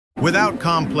Without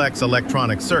complex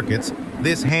electronic circuits,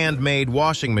 this handmade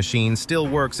washing machine still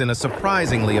works in a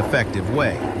surprisingly effective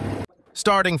way.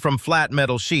 Starting from flat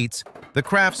metal sheets, the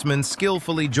craftsman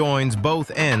skillfully joins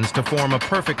both ends to form a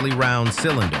perfectly round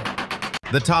cylinder.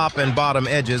 The top and bottom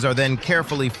edges are then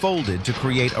carefully folded to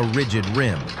create a rigid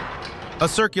rim. A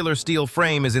circular steel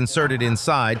frame is inserted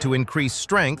inside to increase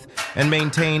strength and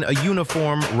maintain a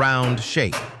uniform, round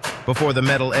shape, before the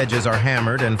metal edges are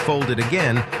hammered and folded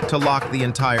again to lock the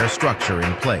entire structure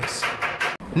in place.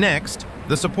 Next,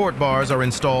 the support bars are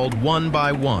installed one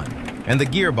by one, and the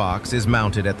gearbox is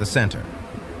mounted at the center.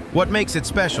 What makes it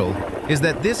special is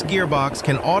that this gearbox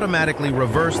can automatically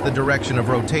reverse the direction of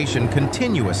rotation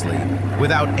continuously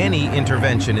without any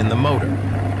intervention in the motor.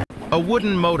 A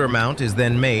wooden motor mount is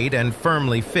then made and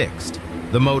firmly fixed.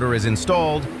 The motor is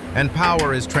installed, and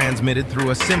power is transmitted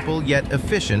through a simple yet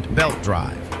efficient belt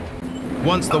drive.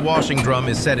 Once the washing drum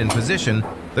is set in position,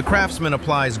 the craftsman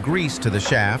applies grease to the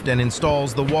shaft and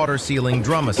installs the water-sealing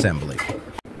drum assembly.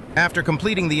 After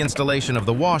completing the installation of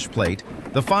the wash plate,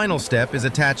 the final step is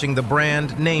attaching the brand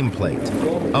nameplate,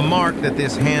 a mark that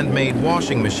this handmade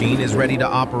washing machine is ready to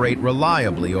operate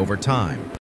reliably over time.